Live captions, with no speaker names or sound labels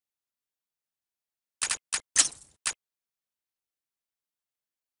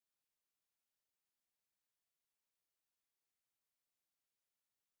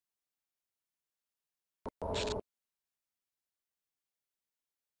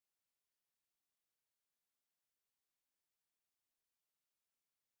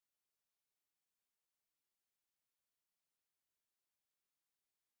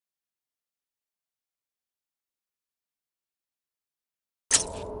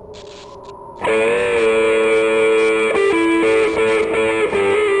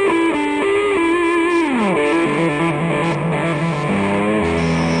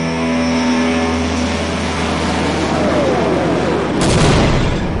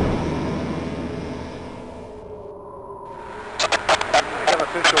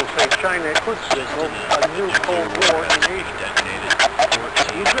Officials say China could signal a new Cold War in Asia.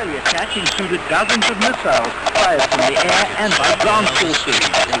 The Israeli attack included dozens of missiles fired from the air and by ground forces.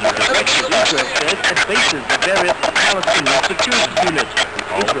 They were directed, Israel says, at bases of various Palestinian security units.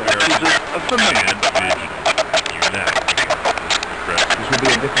 Israel accuses a phenomenon. This will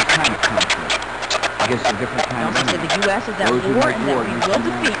be a different kind of conflict. I guess a different kind of said the U.S. is at war and that we will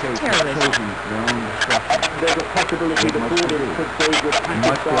defeat terrorism. There's a possibility the borders could close with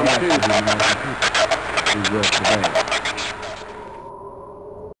Pakistan too. We will prevail.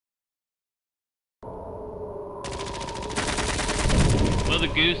 Mother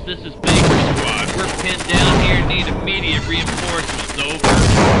Goose, this is Baker Squad. We're pinned down here, need immediate reinforcements, over.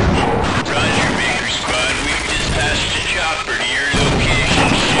 Roger, Baker Squad. We've dispatched a chopper to your location.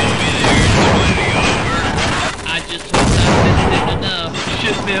 Should be there in 20, over. I just hope not been enough.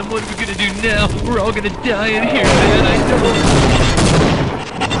 Shit, man, what are we gonna do now? We're all gonna die in here, man, I know.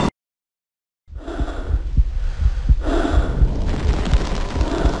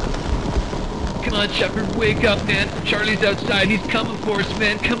 Come on, Shepard, wake up, man. Charlie's outside, he's coming for us,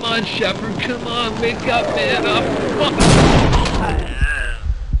 man. Come on, Shepard, come on, wake up, man. Oh, fuck.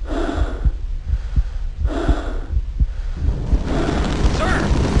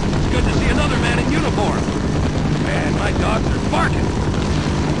 My dogs are barking!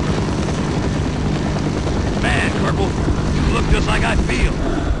 Man, Corporal, you look just like I feel.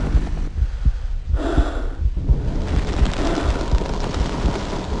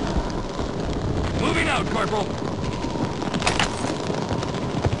 Moving out, Corporal!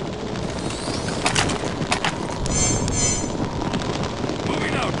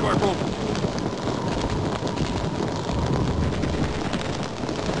 Moving out, Corporal!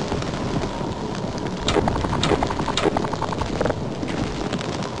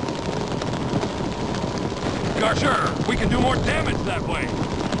 Sure, we can do more damage that way.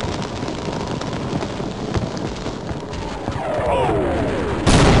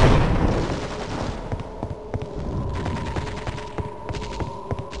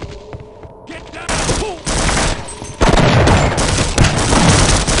 Get down!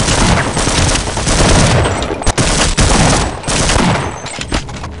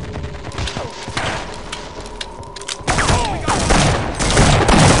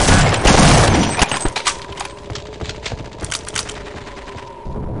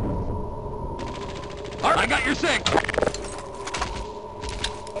 I got your six!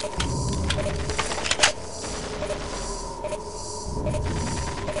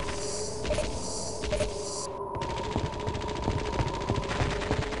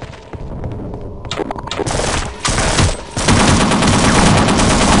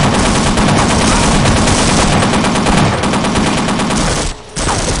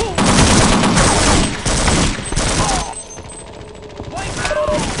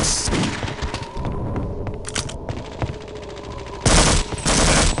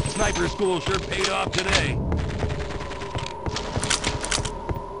 Sniper school sure paid off today.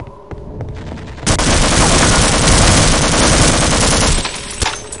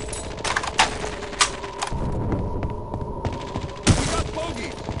 We got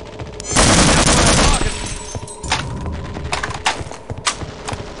bogeys. That's what I'm talking.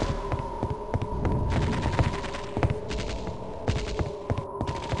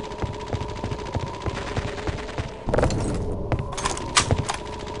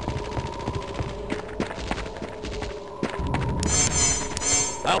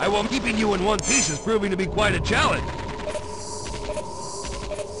 Well, keeping you in one piece is proving to be quite a challenge.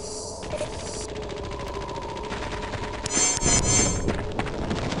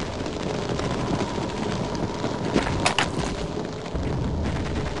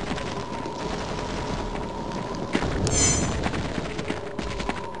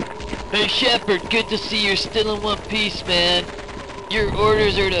 Hey, Shepard, good to see you're still in one piece, man. Your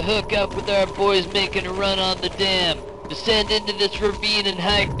orders are to hook up with our boys making a run on the dam. Descend into this ravine and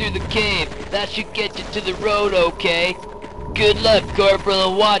hike through the cave. That should get you to the road, okay? Good luck, Corporal,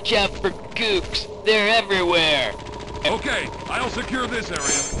 and watch out for gooks. They're everywhere. Okay, I'll secure this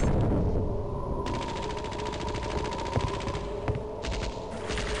area.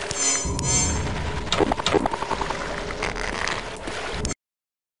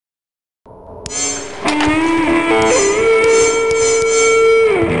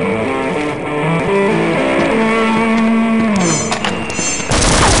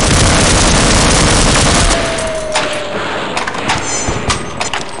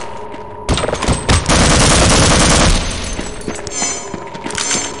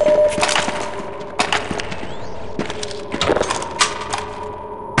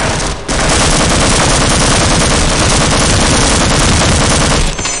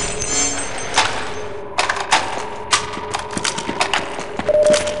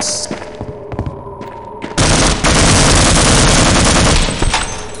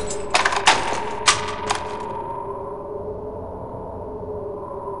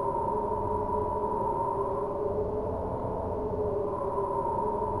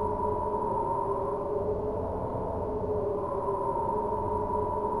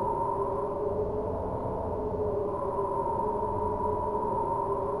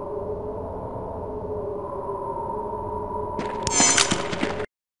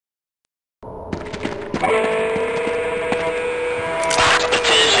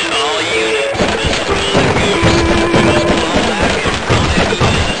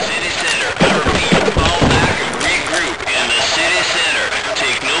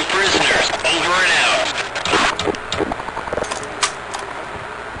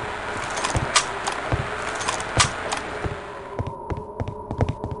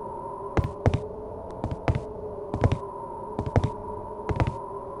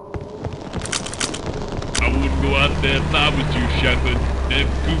 Shepard. Them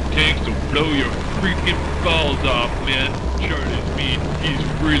goop tanks will blow your freaking balls off, man. Charlie's mean. He's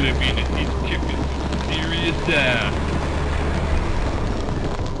really mean and he's kicking some serious ass.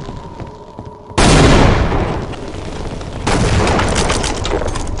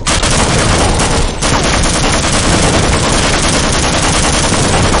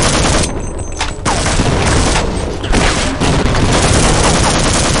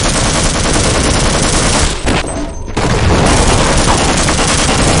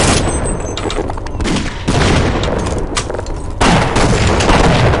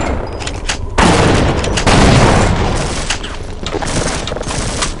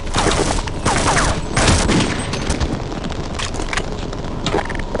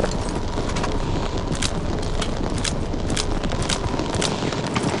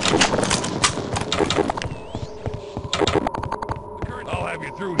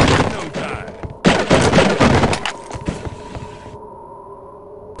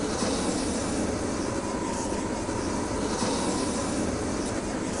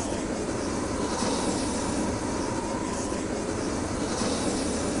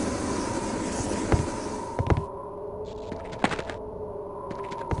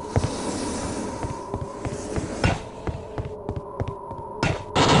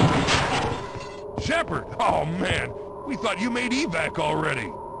 Shepard! Oh, man! We thought you made evac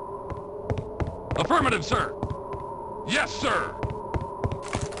already! Affirmative, sir! Yes, sir!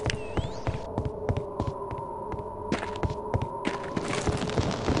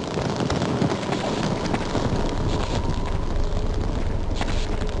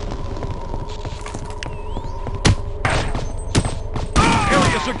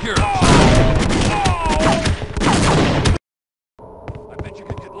 Area secure! I bet you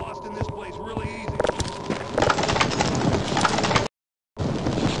could get lost in this place really easy.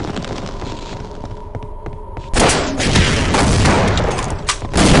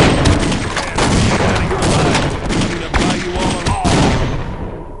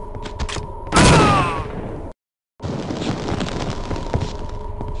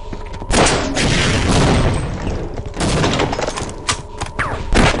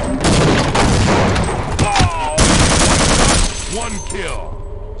 One kill.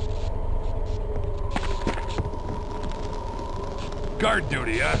 Guard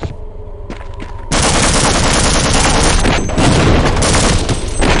duty, huh?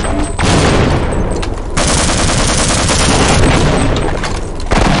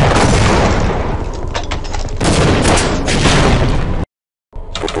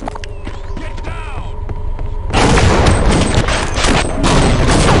 Get down!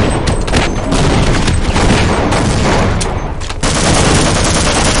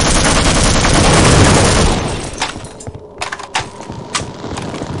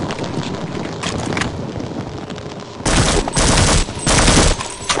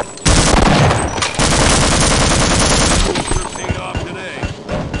 Paid off today.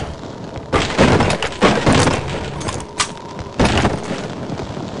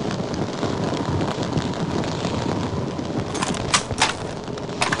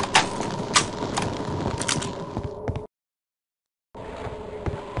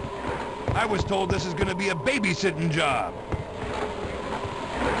 I was told this is gonna be a babysitting job.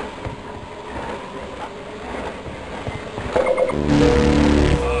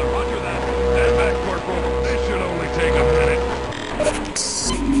 Roger that. Stand back, Corporal. This should only take a minute. Have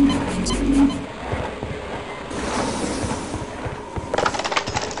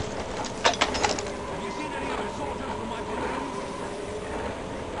you seen any other soldiers from my platoon?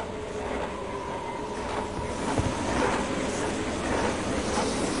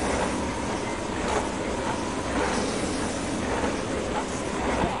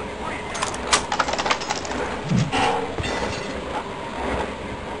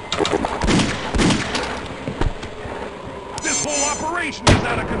 This whole operation is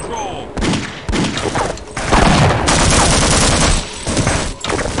out of control!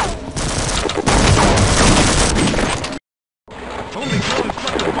 Only Drill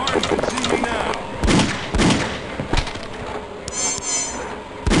Instructor Barnes can see me now.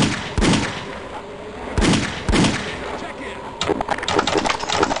 Check in.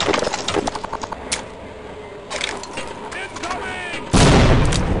 Incoming!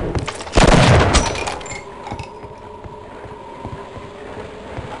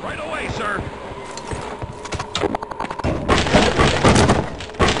 Right away, sir.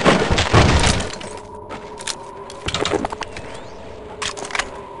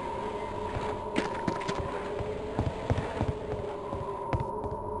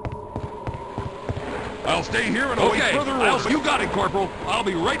 I'll stay here and await further orders. You got it, Corporal. I'll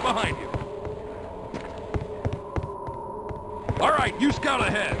be right behind you. All right, you scout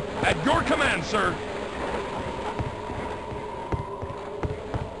ahead. At your command, sir.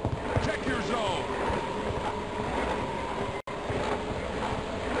 Check your zone.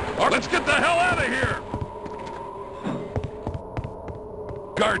 All right, let's get the hell out of here.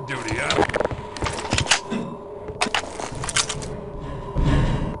 Guard duty, huh?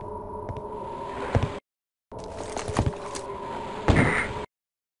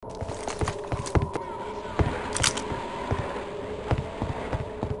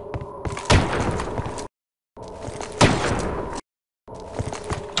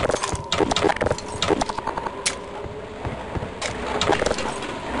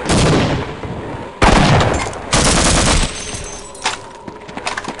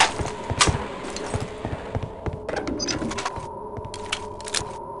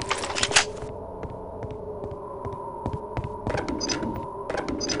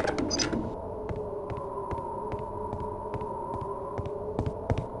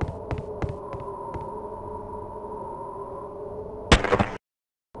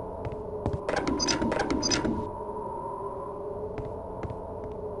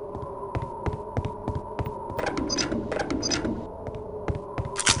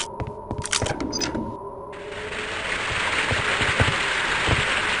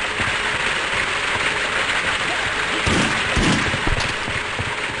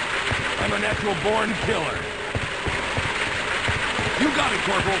 Natural-born killer. You got it,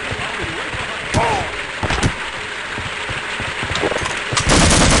 Corporal. I'll be right behind. Oh!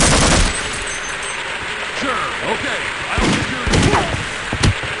 Sure, okay. I'll secure it.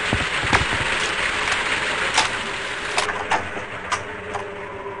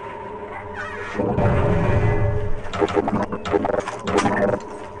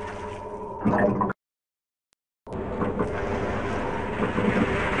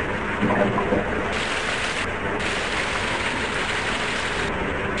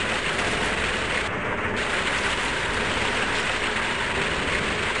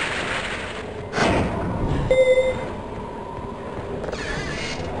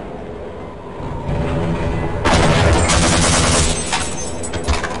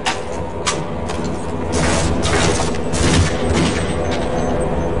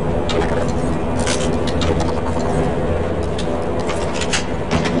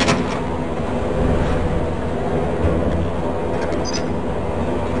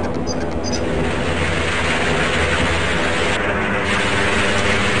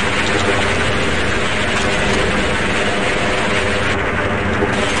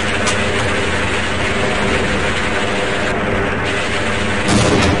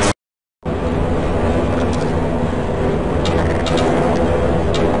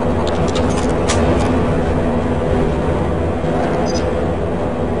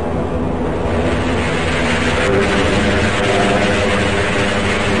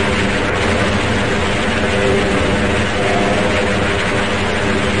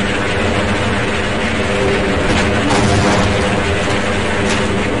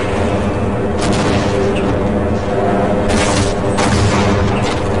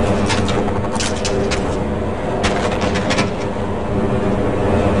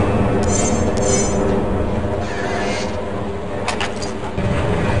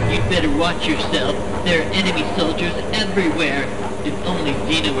 Watch yourself. There are enemy soldiers everywhere. If only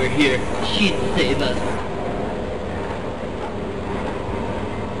Dina were here, she'd save us.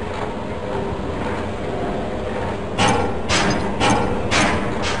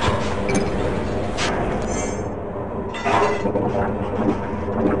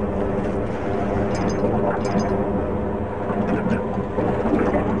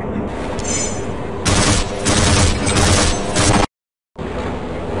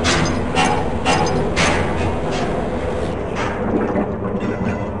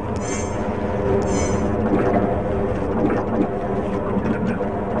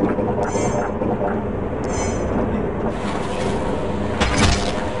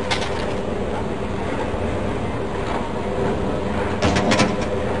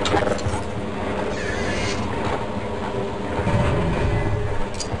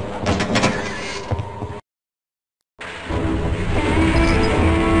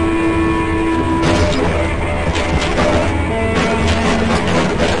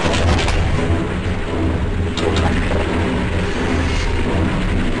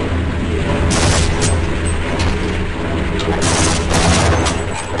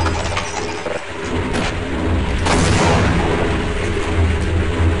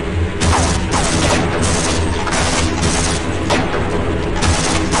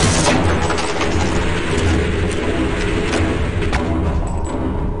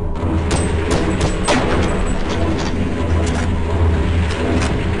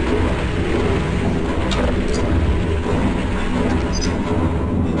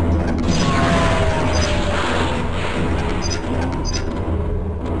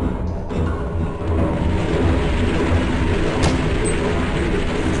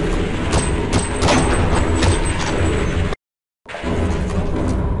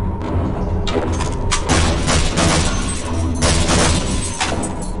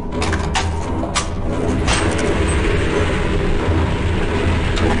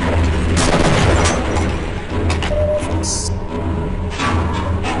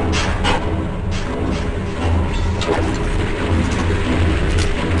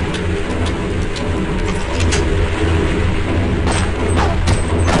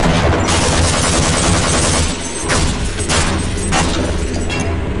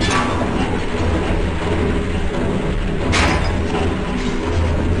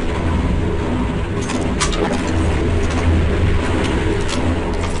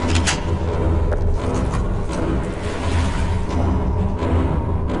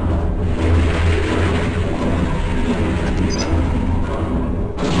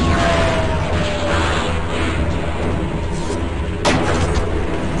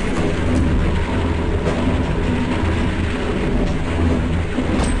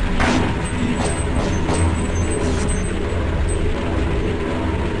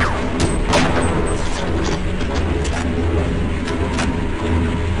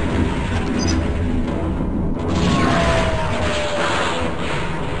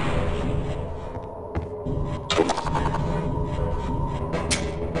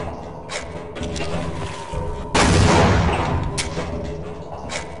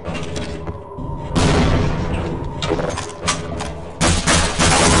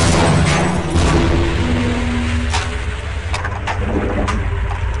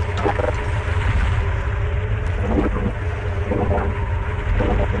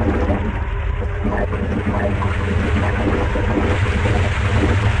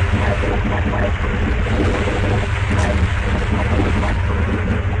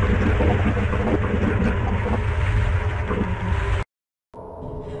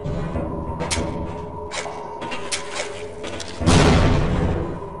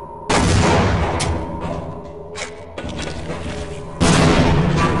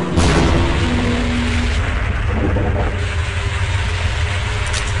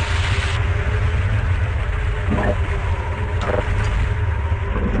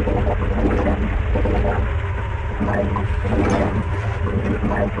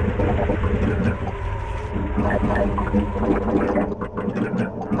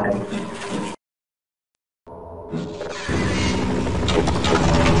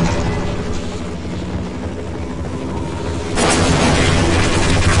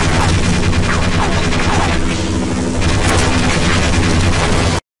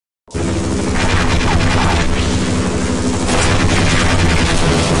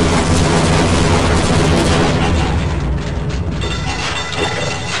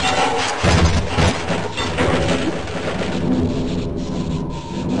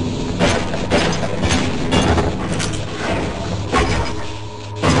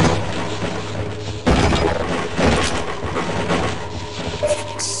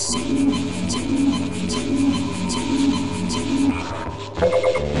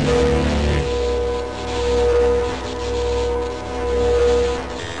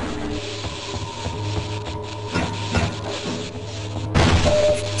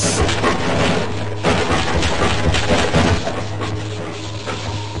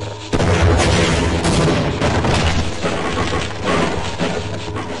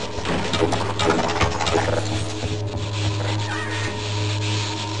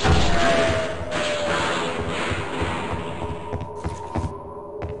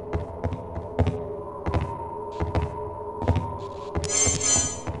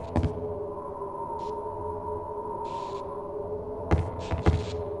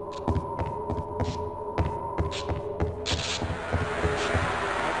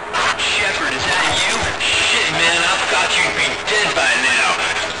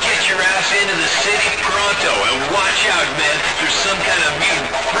 Watch out, man. There's some kind of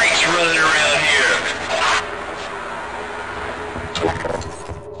mutant freaks running around here.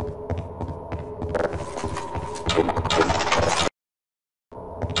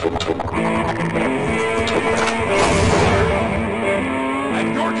 At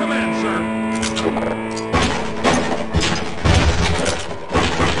your command, sir.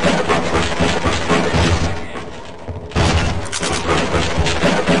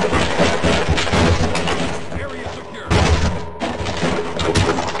 Area secure.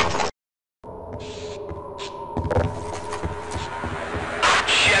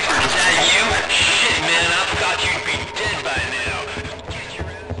 Shepard, is that you? Shit, man, I thought you'd be dead by now. Get your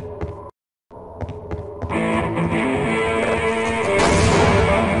ass...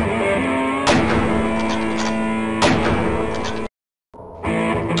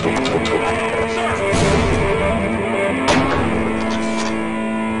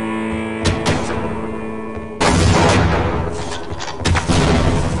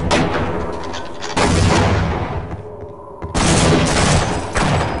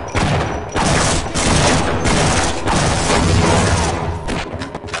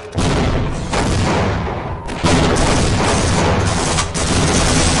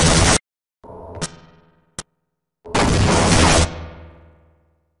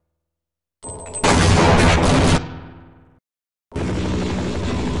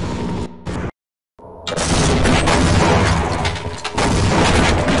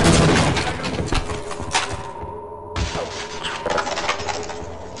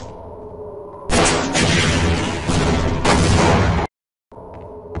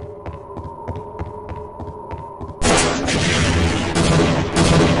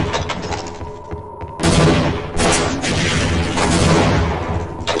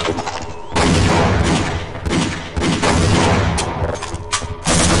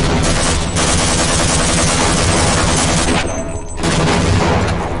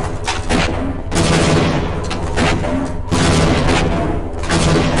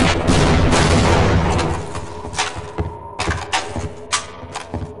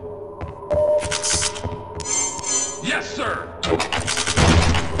 Yes, sir.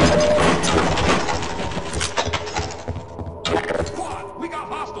 Squad, we got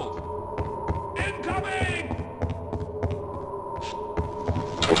hostiles. Incoming!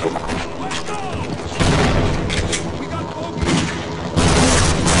 Let's go! We got bogeys.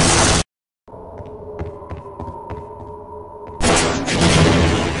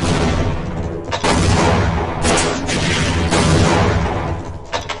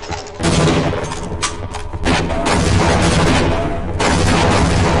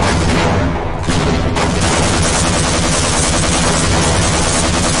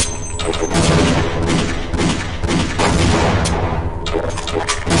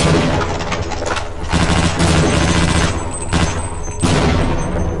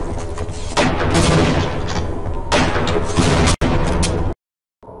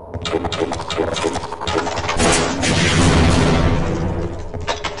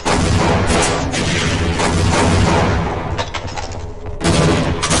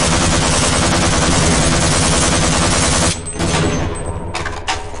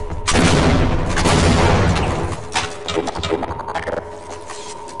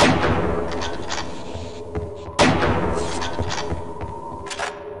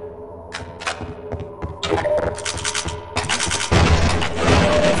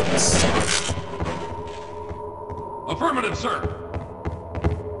 Affirmative, sir.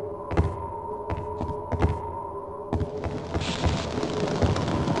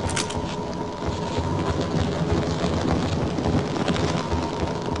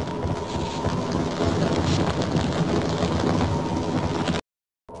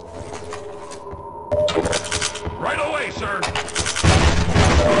 Right away, sir.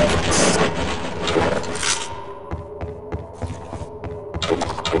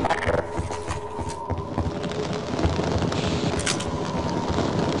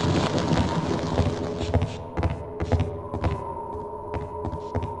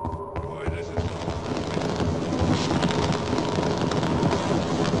 Boy, this is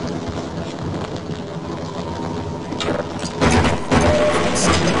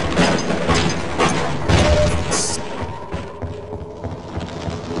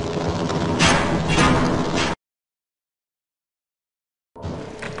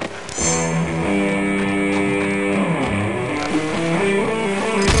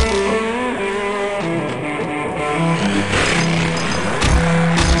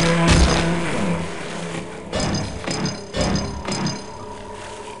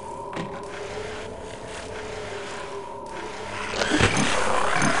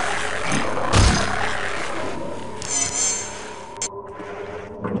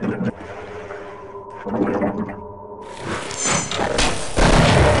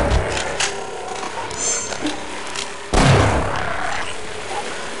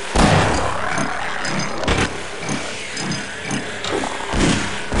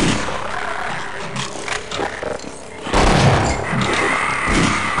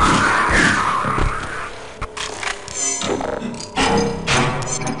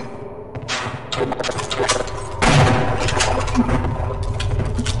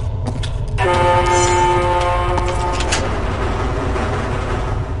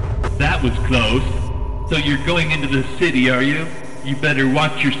that was close. So you're going into the city, are you? You better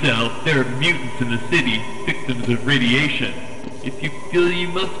watch yourself. There are mutants in the city, victims of radiation. If you feel you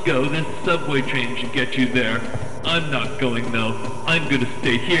must go, this subway train should get you there. I'm not going though. I'm gonna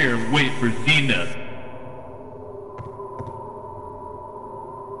stay here and wait for Xena.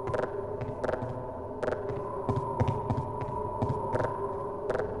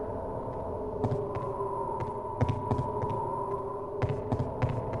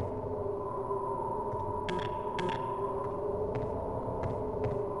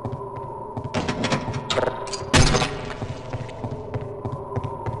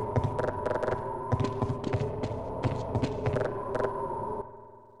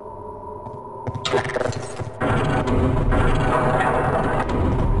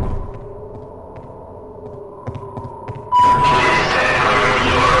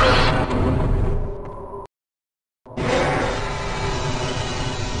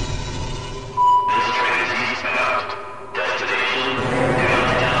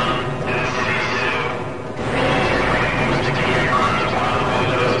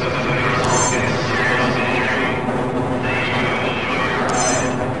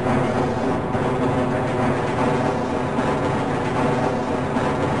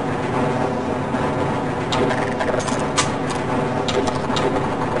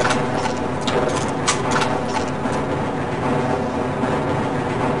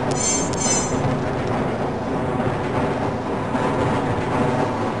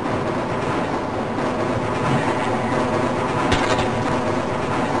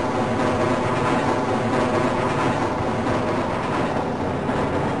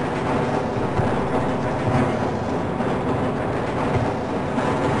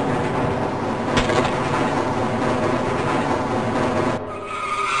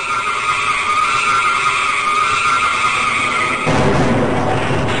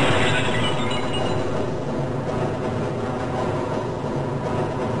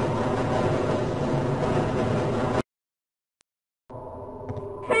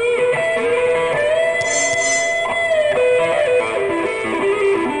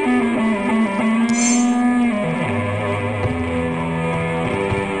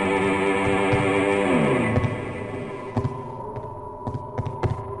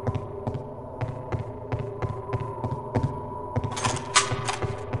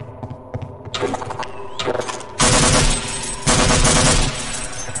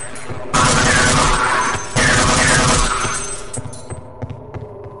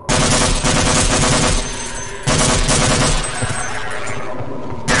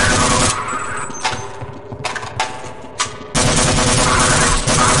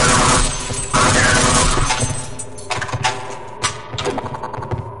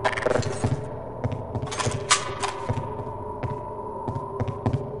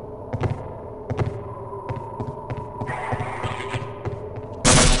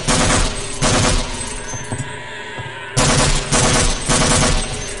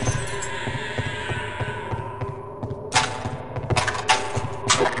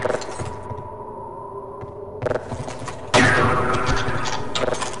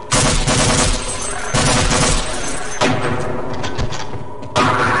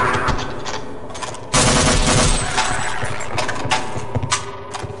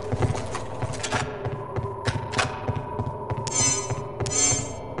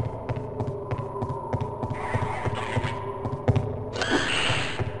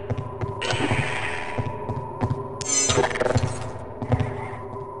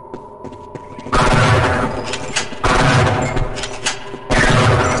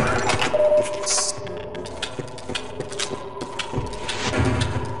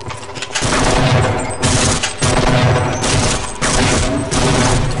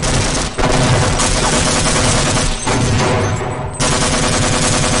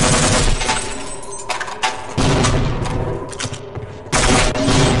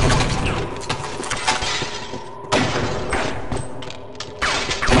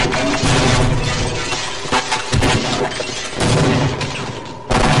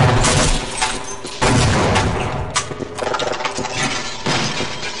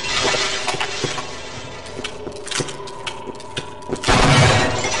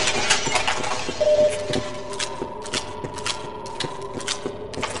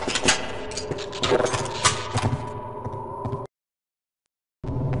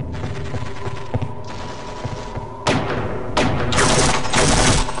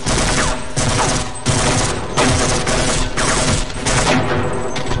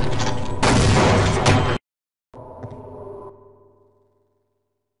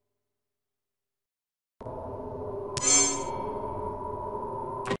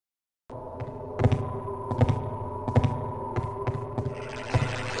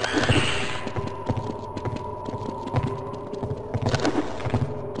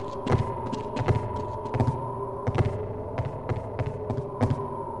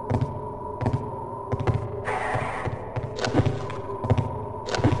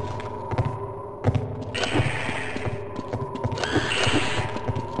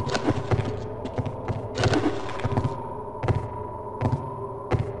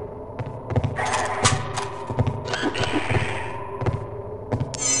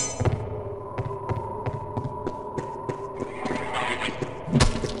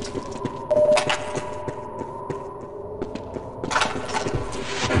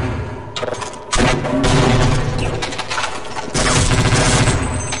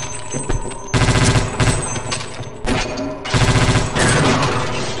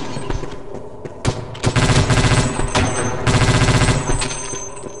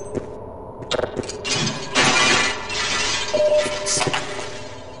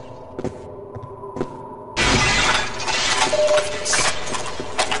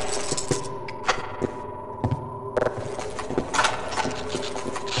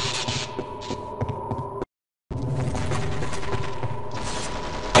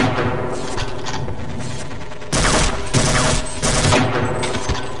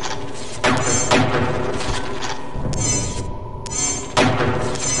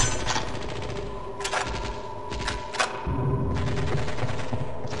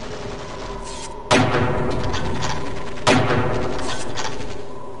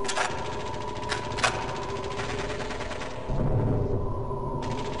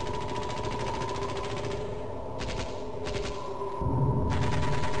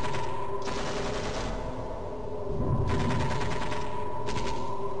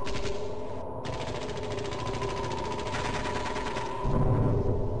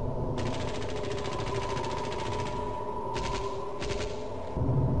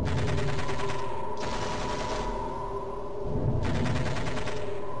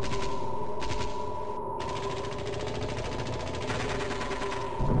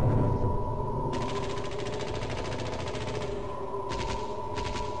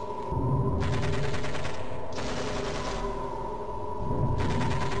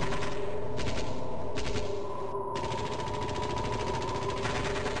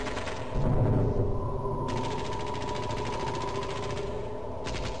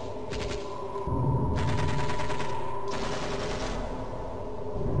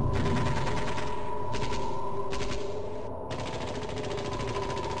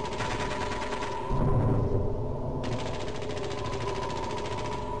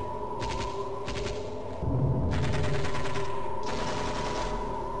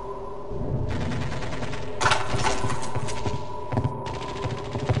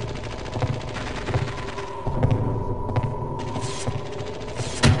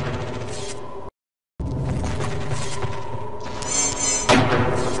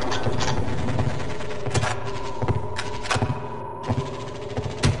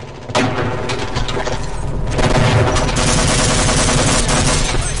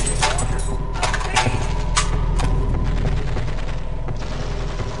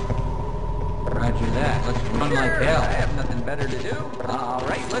 All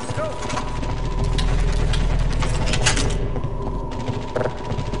right, let's go.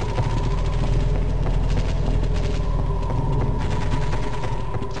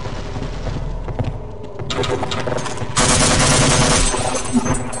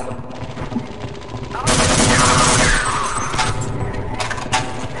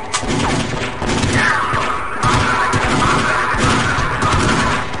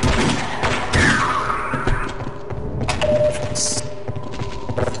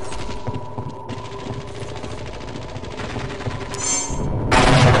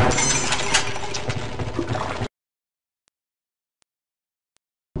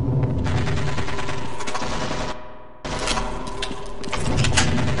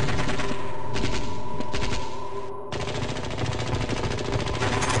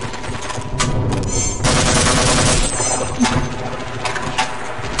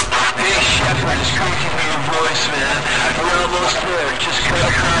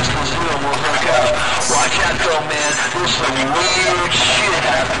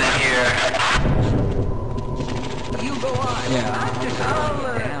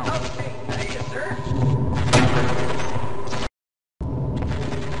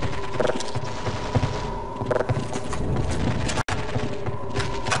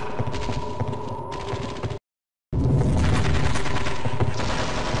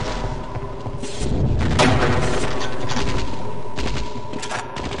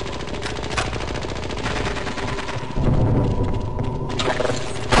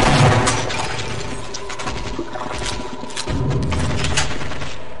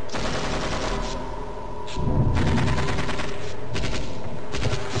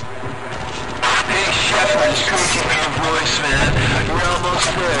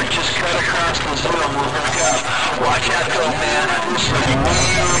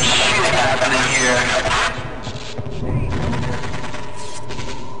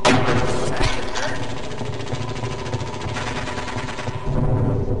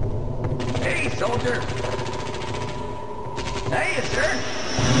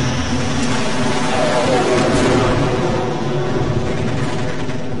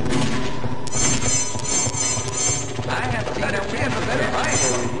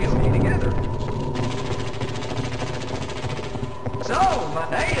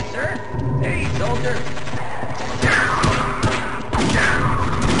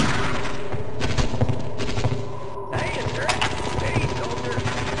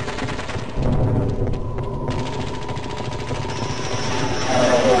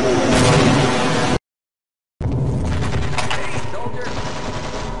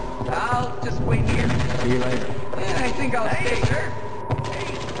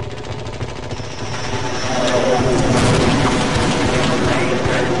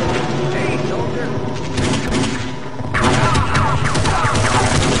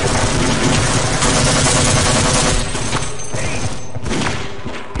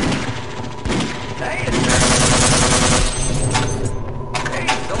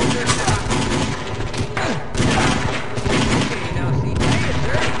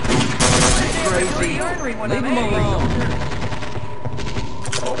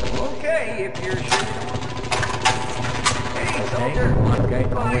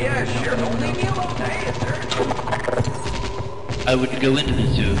 I wouldn't go into the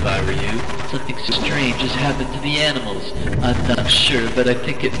zoo if I were you. Something strange has happened to the animals. I'm not sure, but I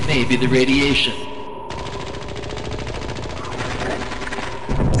think it may be the radiation.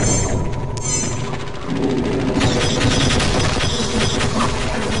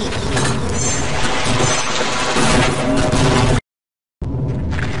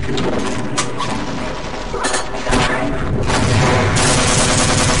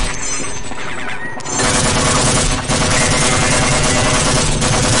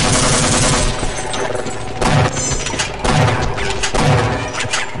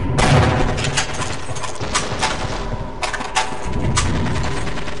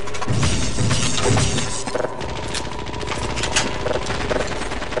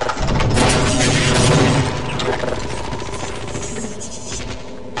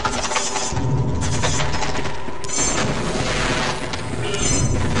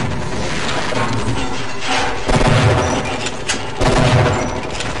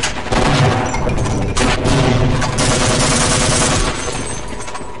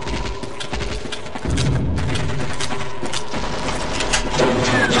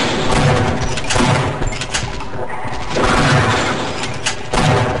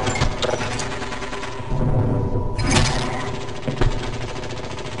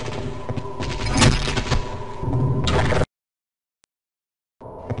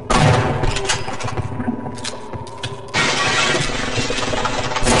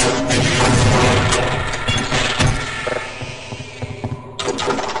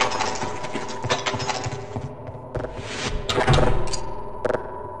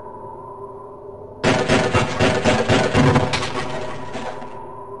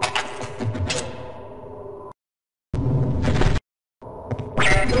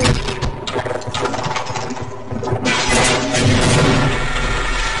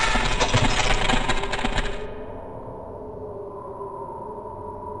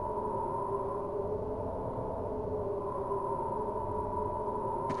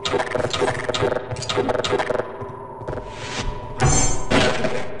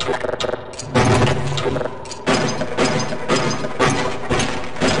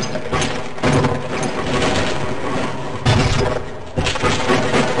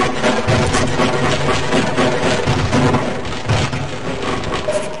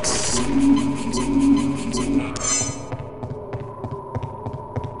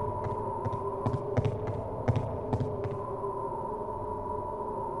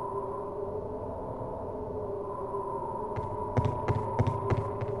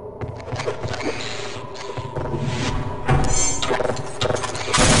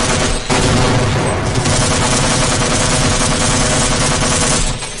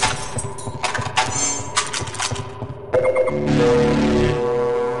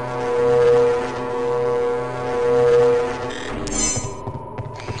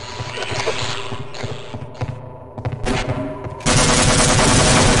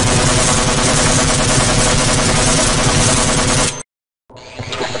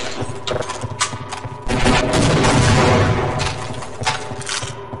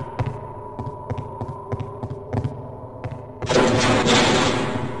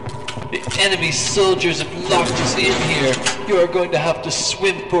 Enemy soldiers have locked us in here. You are going to have to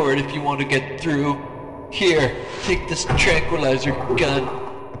swim for it if you want to get through. Here, take this tranquilizer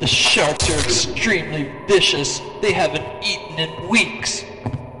gun. The sharks are extremely vicious. They haven't eaten in weeks.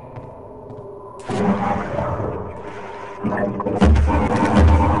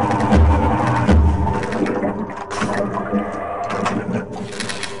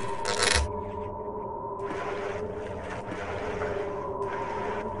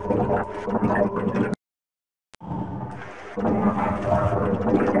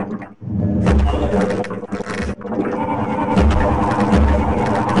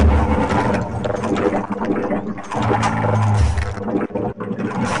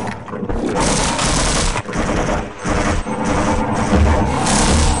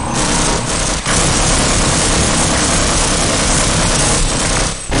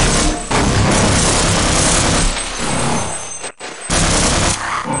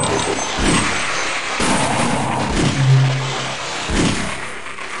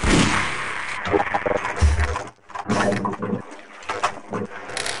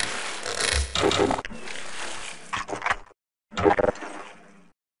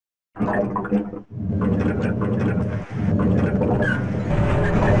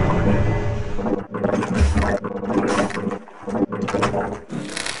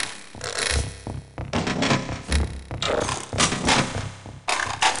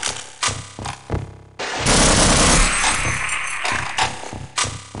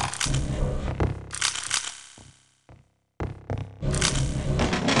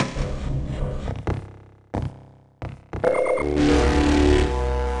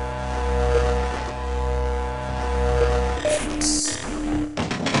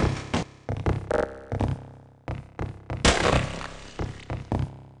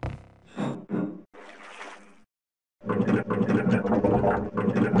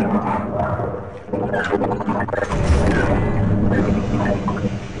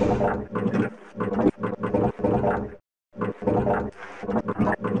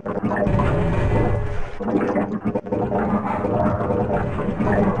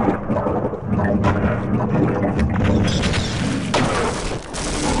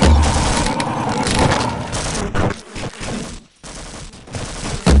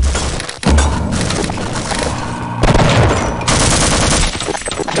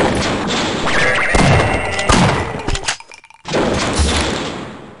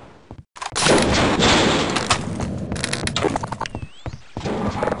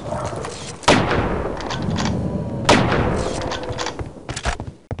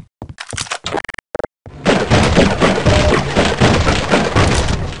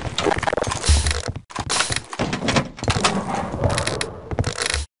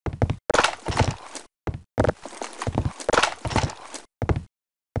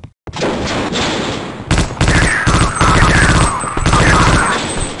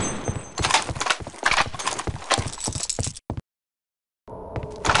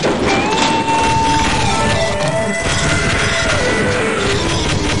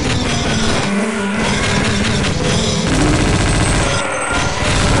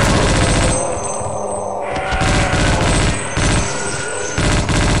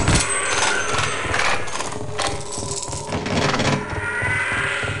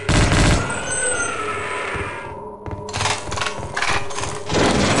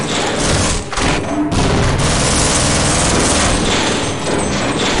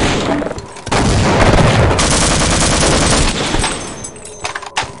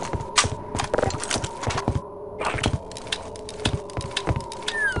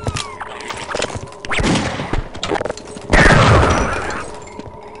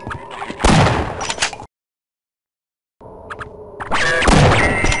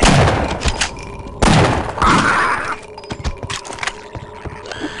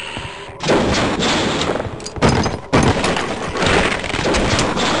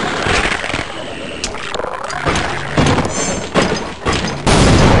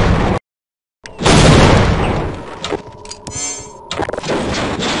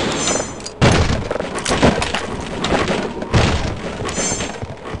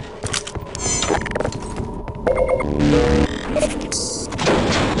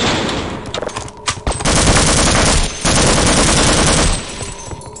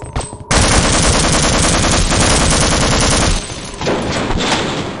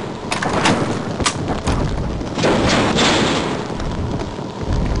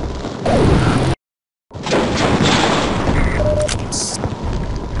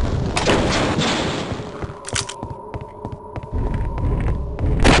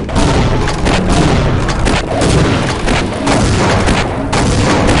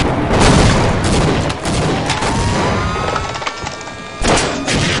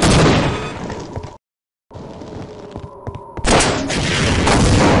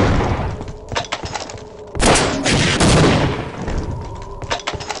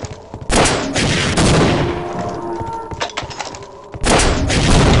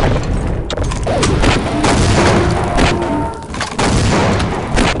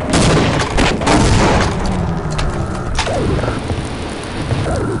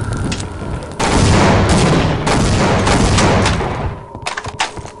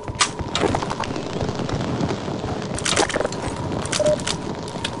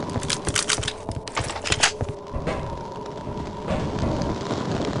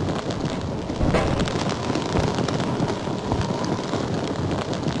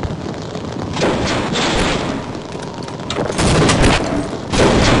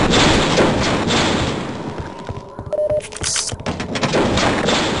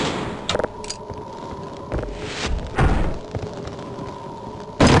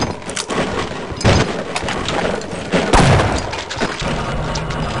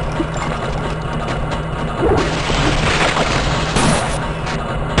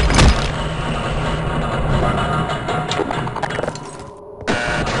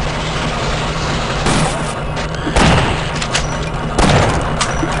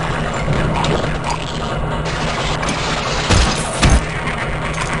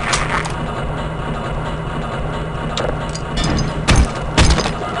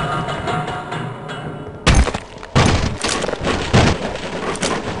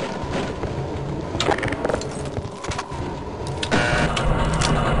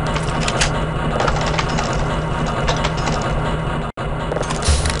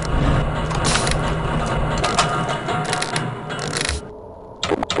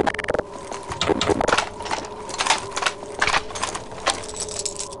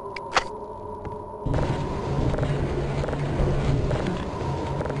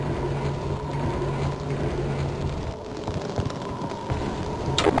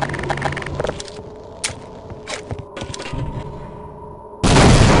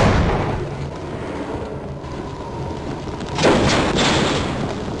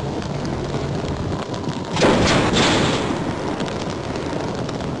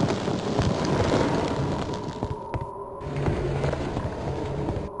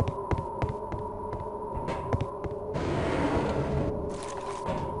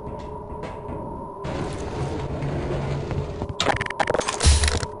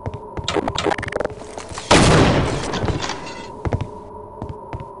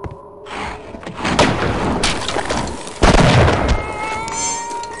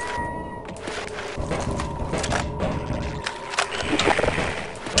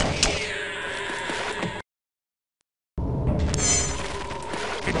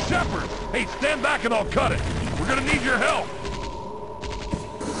 Hey, stand back and I'll cut it. We're gonna need your help.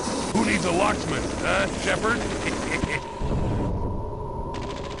 Who needs a locksmith, huh, Shepard?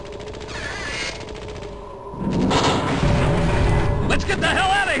 Let's get the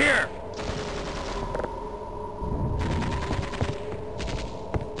hell out of here!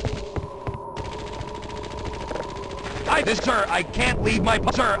 Sir, I can't leave my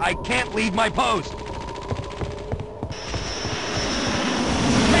post. Sir, I can't leave my post.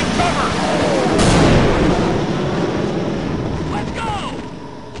 Take cover! Let's go!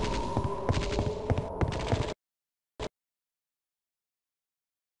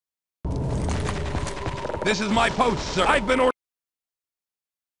 This is my post, sir. I've been ordered.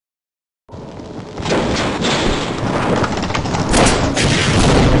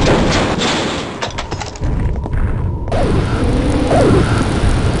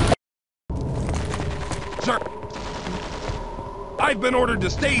 Sir, I've been ordered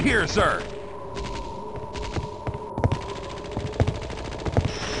to stay here, sir.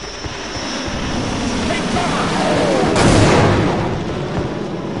 Take cover!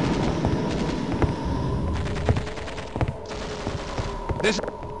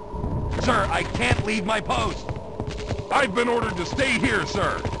 Sir, I can't leave my post. I've been ordered to stay here,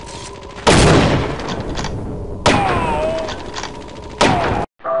 sir.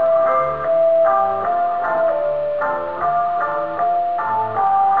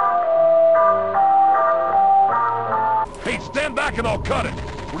 and I'll cut it.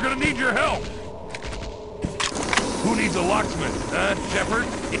 We're gonna need your help. Who needs a locksmith, huh, Shepard?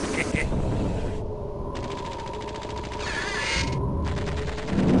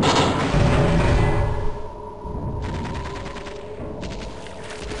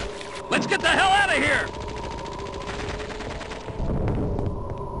 Let's get the hell out of here!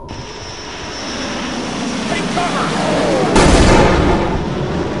 Take cover!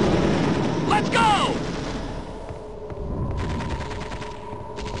 Let's go!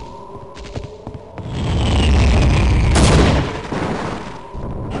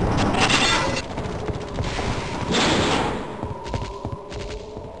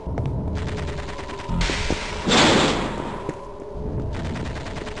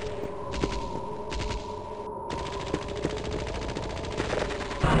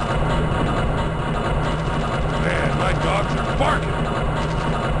 Man, my dogs are barking.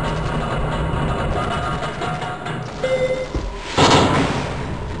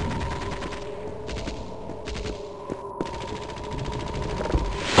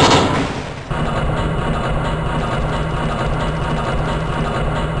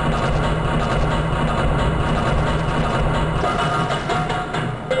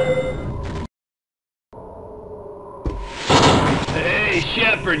 Hey,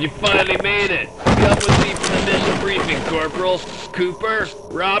 Shepard, you finally made it. Come with me for the mission briefing, Corporal. Cooper,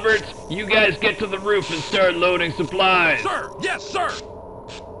 Roberts, you guys get to the roof and start loading supplies. Sir! Yes, sir!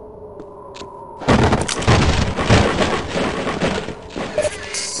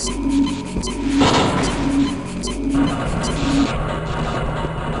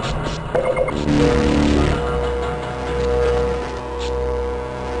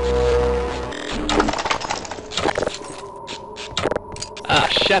 Ah,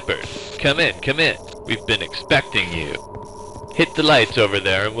 Shepard, come in, come in. We've been expecting you. Hit the lights over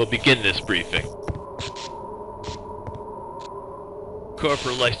there and we'll begin this briefing.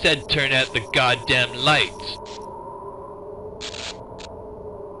 Corporal, I said turn out the goddamn lights.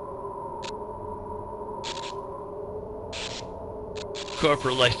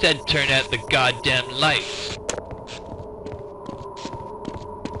 Corporal, I said turn out the goddamn lights.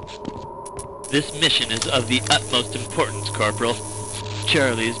 This mission is of the utmost importance, Corporal.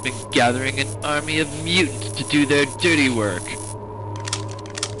 Charlie has been gathering an army of mutants to do their dirty work.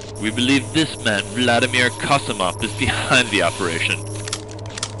 We believe this man, Vladimir Kosimov, is behind the operation.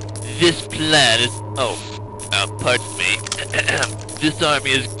 This plan is... pardon me. This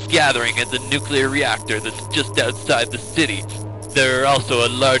army is gathering at the nuclear reactor that's just outside the city. There are also a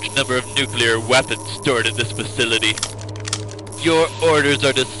large number of nuclear weapons stored in this facility. Your orders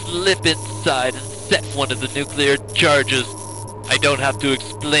are to slip inside and set one of the nuclear charges. I don't have to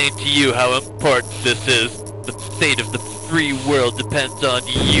explain to you how important this is. The fate of the free world depends on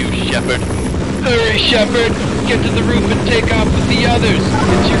you, Shepard. Hurry, Shepard! Get to the roof and take off with the others!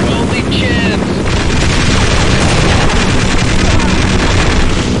 It's your only chance!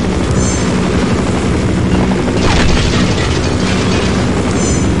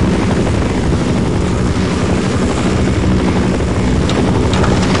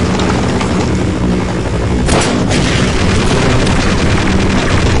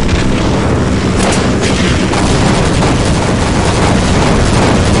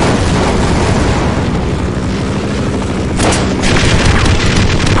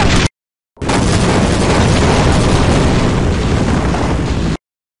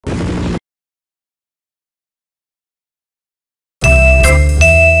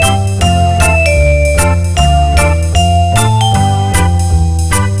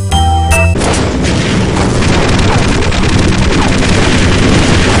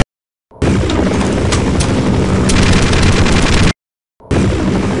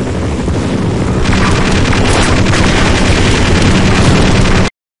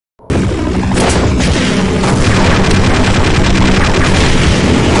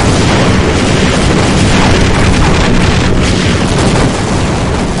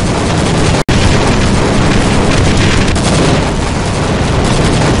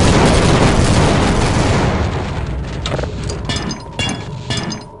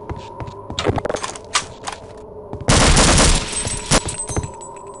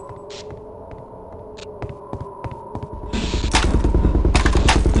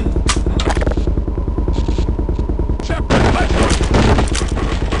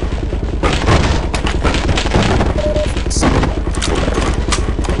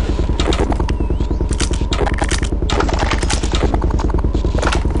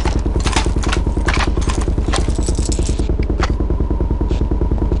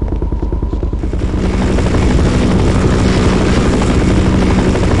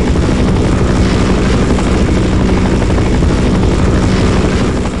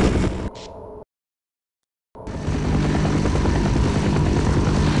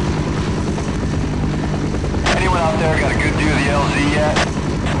 there got a good view of the LZ yet?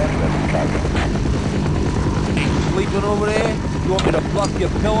 Sleeping over there? You want me to fluff your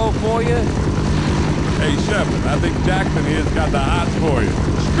pillow for you? Hey, Shepard, I think Jackson here's got the hots for you.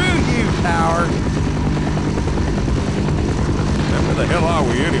 Screw you, Tower. Now, where the hell are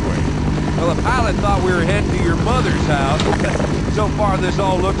we anyway? Well, the pilot thought we were heading to your mother's house. So far, this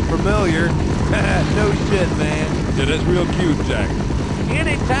all looks familiar. No shit, man. Yeah, that's real cute, Jack.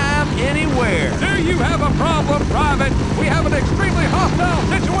 Anytime, anywhere. Do you have a problem, Private? We have an extremely hostile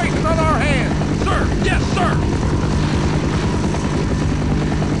situation on our hands. Sir, yes, sir.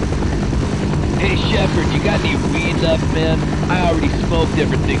 Hey Shepard, you got any weed left, man? I already smoked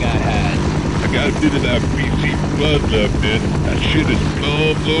everything I had. I got a bit of that BC blood left, man. That shit is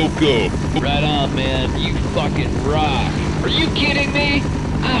plum loco. Right on, man. You fucking rock. Are you kidding me?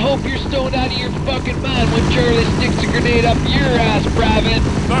 I hope you're stoned out of your fucking mind when Charlie sticks a grenade up your ass, Private.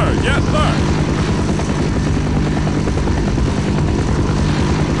 Sir, yes, sir.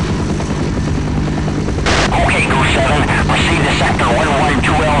 Okay, Goose 7, proceed to Sector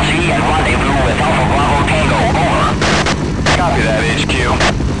 112LZ and rendezvous with Alpha Bravo Tango. Over. Copy that, HQ.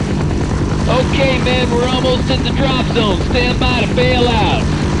 Okay, man, we're almost at the drop zone. Stand by to bail out.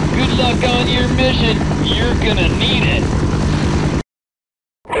 Good luck on your mission. You're gonna need it.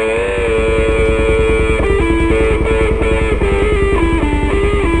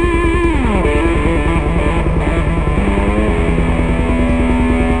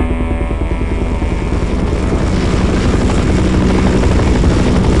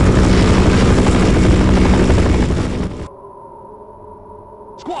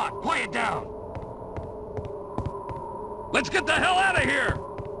 Squad, quiet down. Let's get the hell out of here.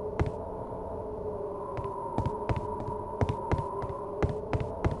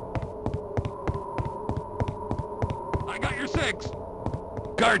 I got your 6.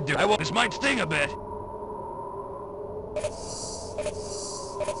 Guard dude, this might sting a bit.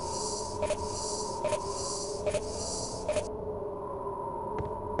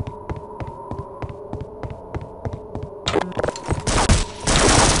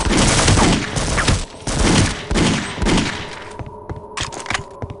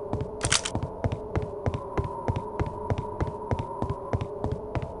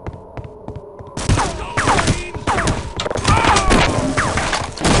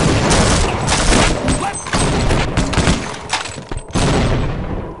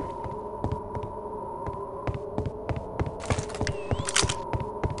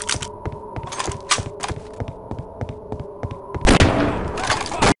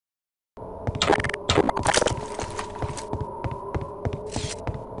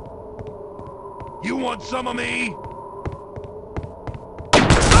 You want some of me?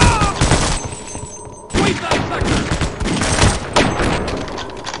 Ah! Sweep that sector!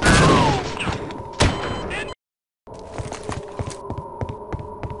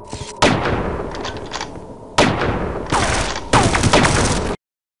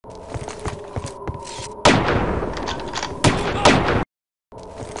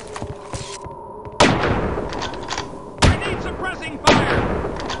 I need suppressing fire!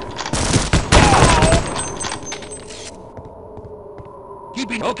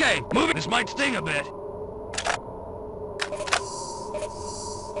 Okay, move it. This might sting a bit.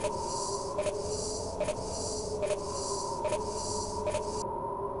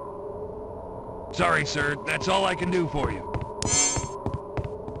 Sorry, sir. That's all I can do for you.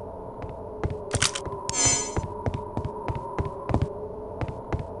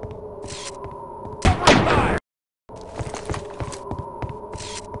 Fire!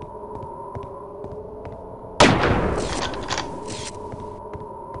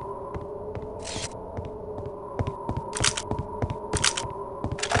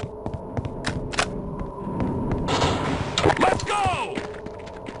 Let's go!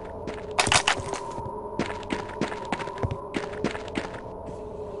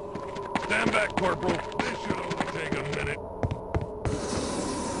 Stand back, Corporal. This should only take a minute.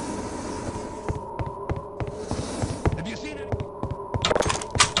 Have you seen any?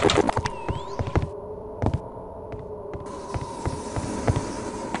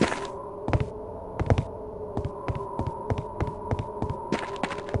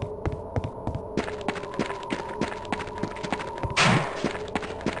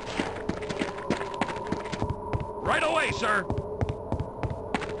 Right away, sir!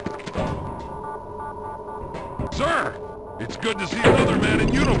 Sir! It's good to see another man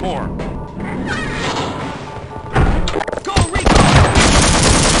in uniform! Go, recon!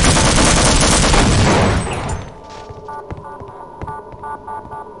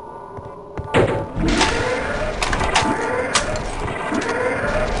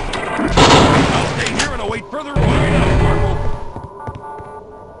 I'll stay here and await further orders.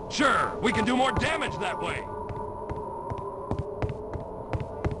 more damage that way.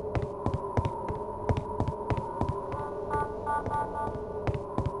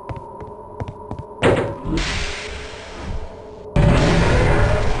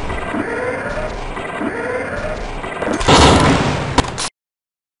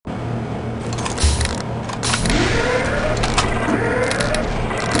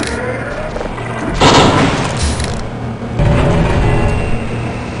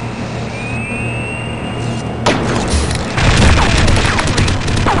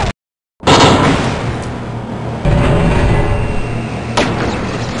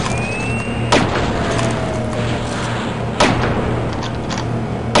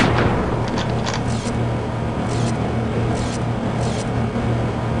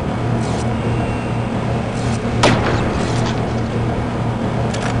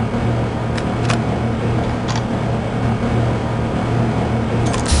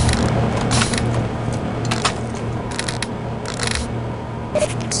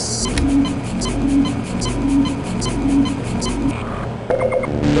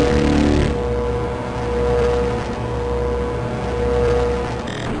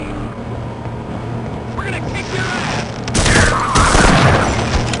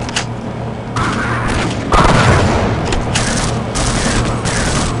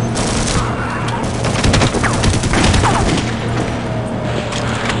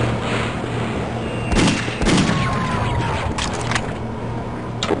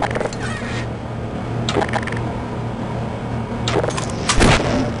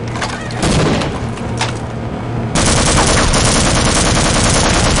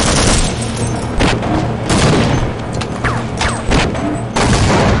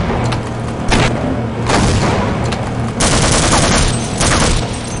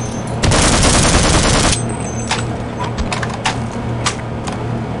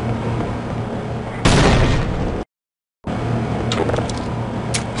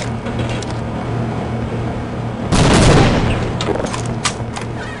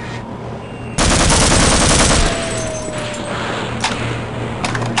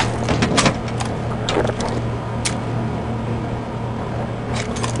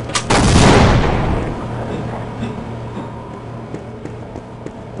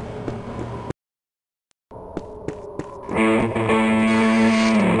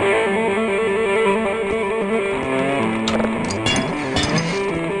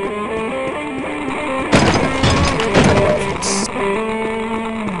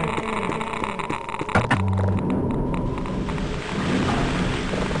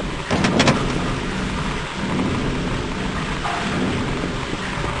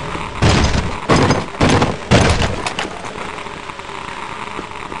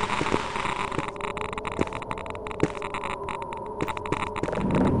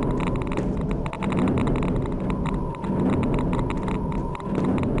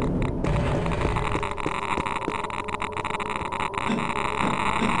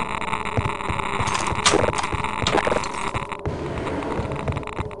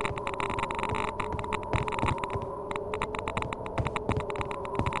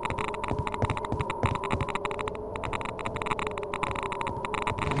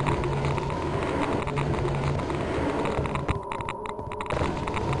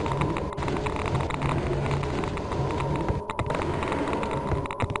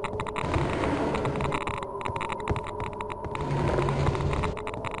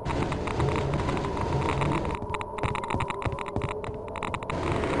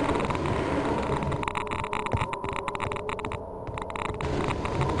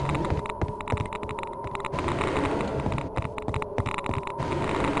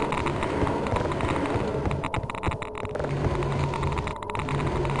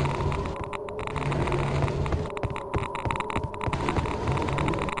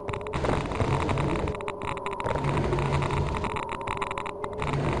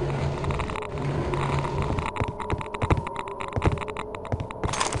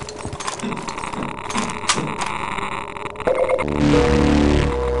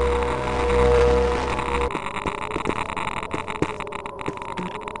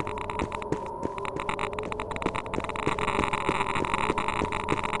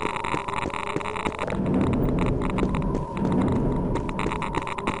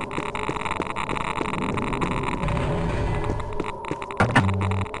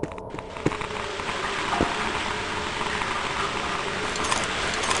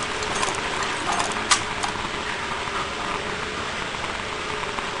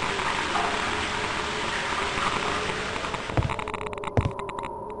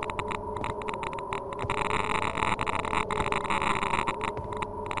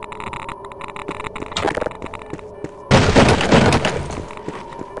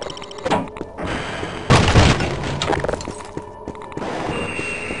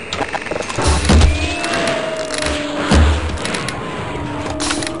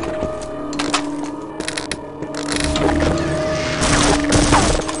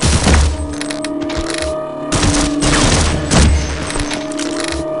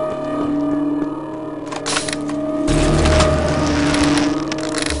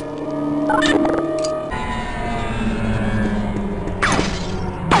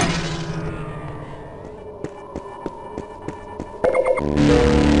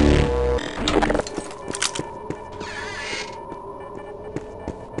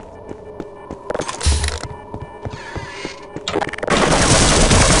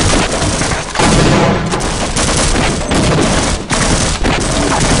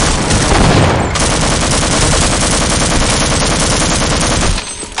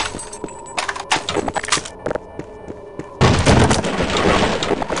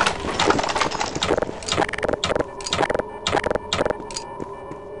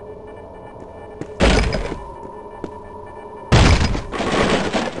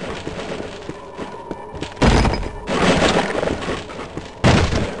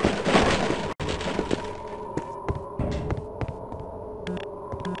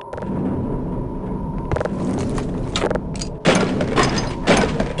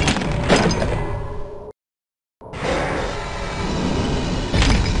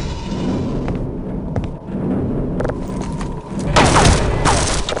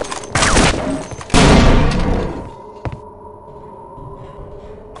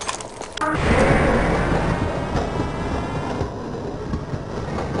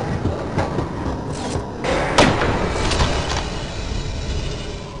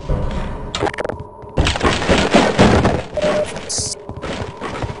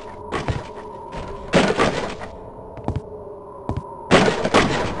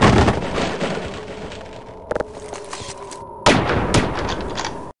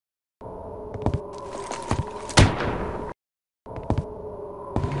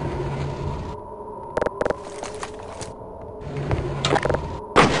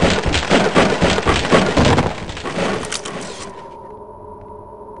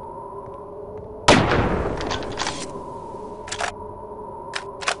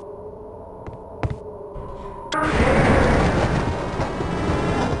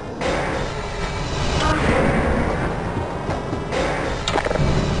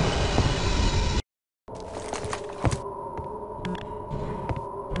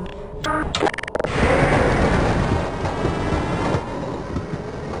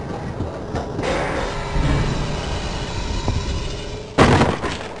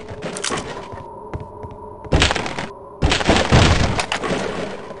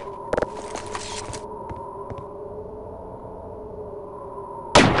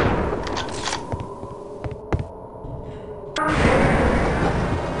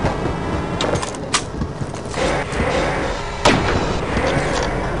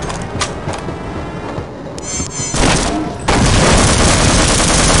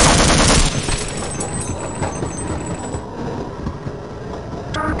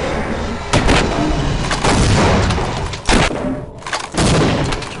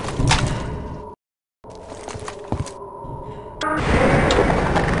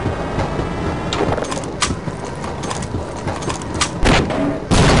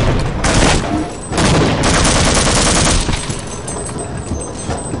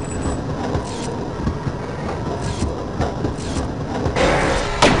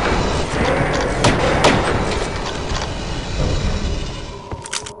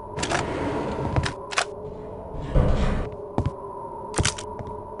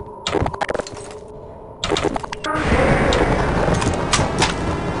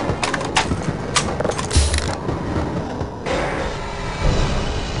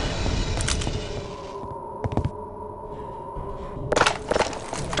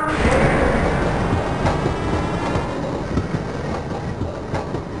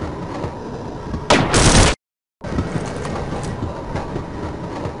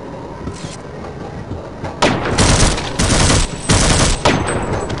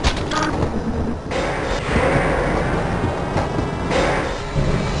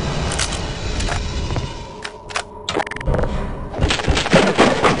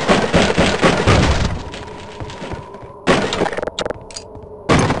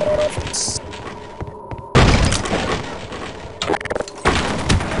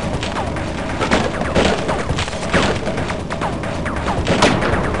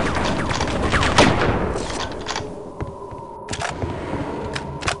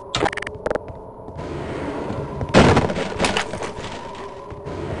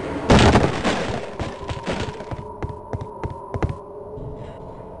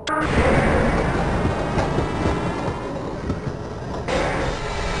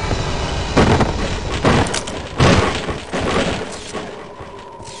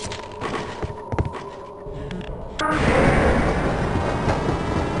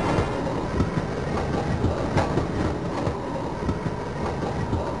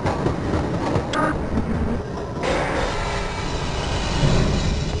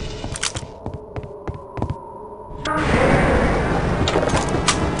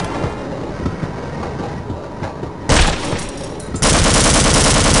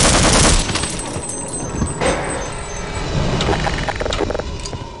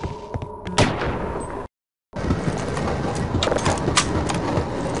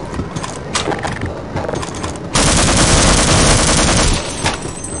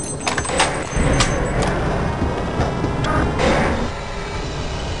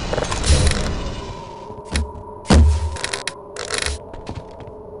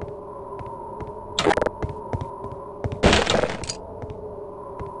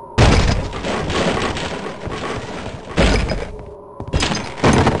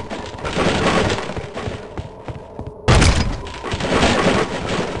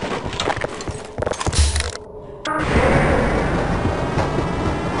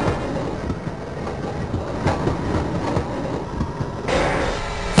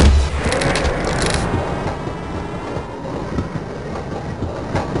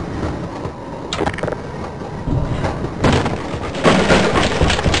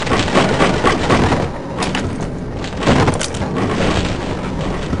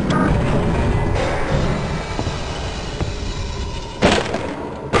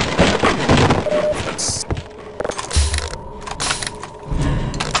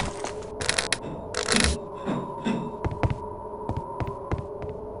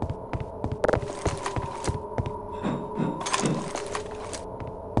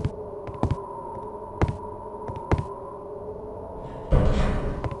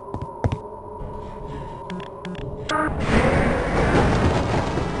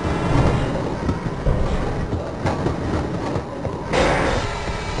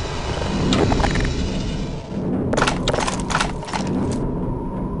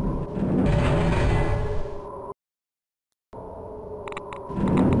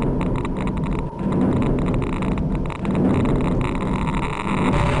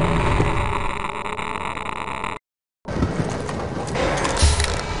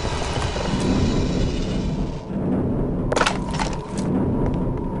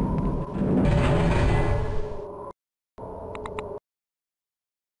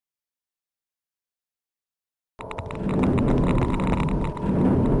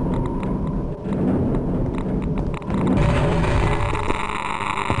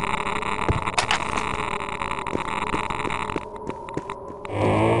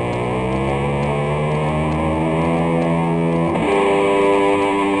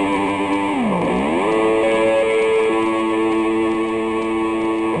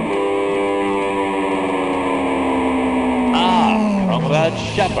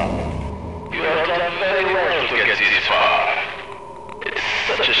 Private Shepard. You have done very well to get this far. It's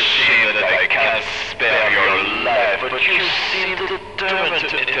such a shame that I can't spare your life, but you seem determined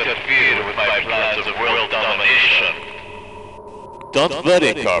to interfere with my plans of world domination. Don't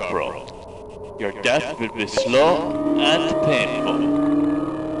worry, Corporal. Your death will be slow and painful.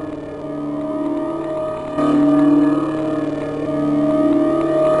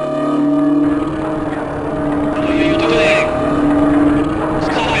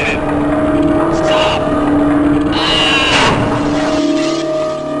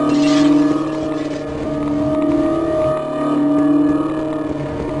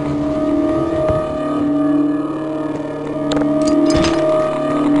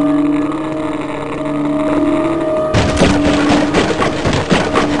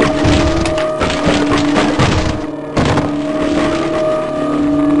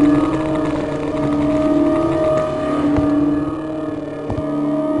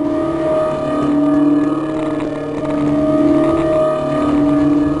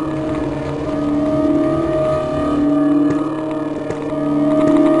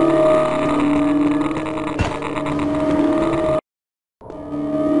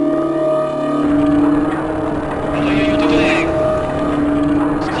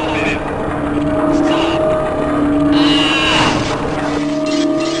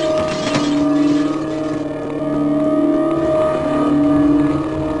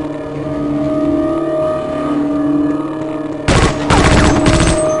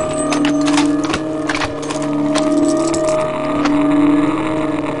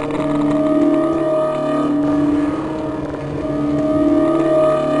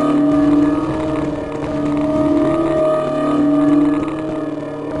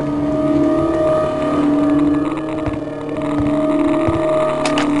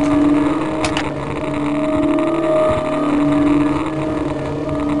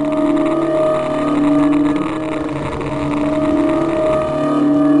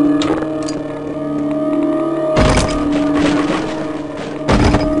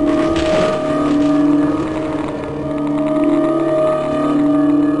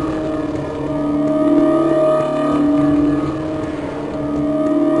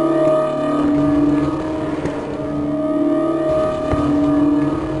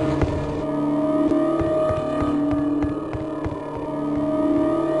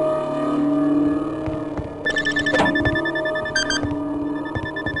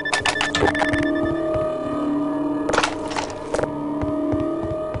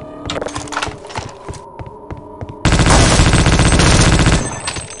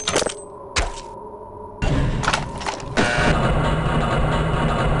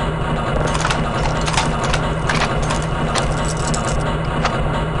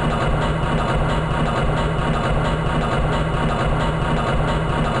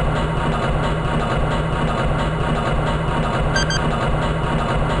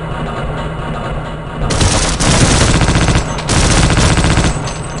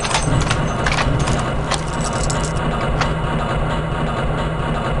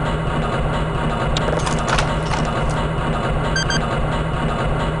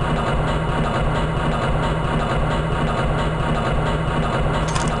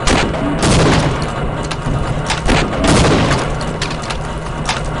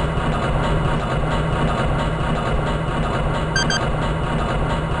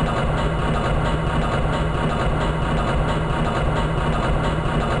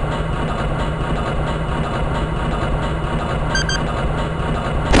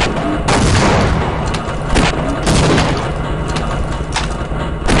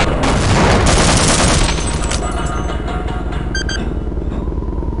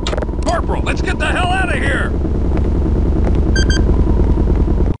 Let's get the hell out of here!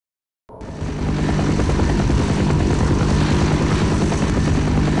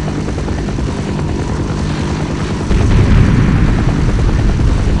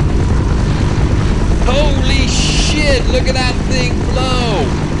 Holy shit, look at that thing blow!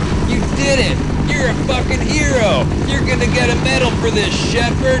 You did it! You're a fucking hero! You're gonna get a medal for this,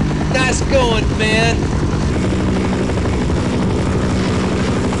 Shepard! Nice going, man!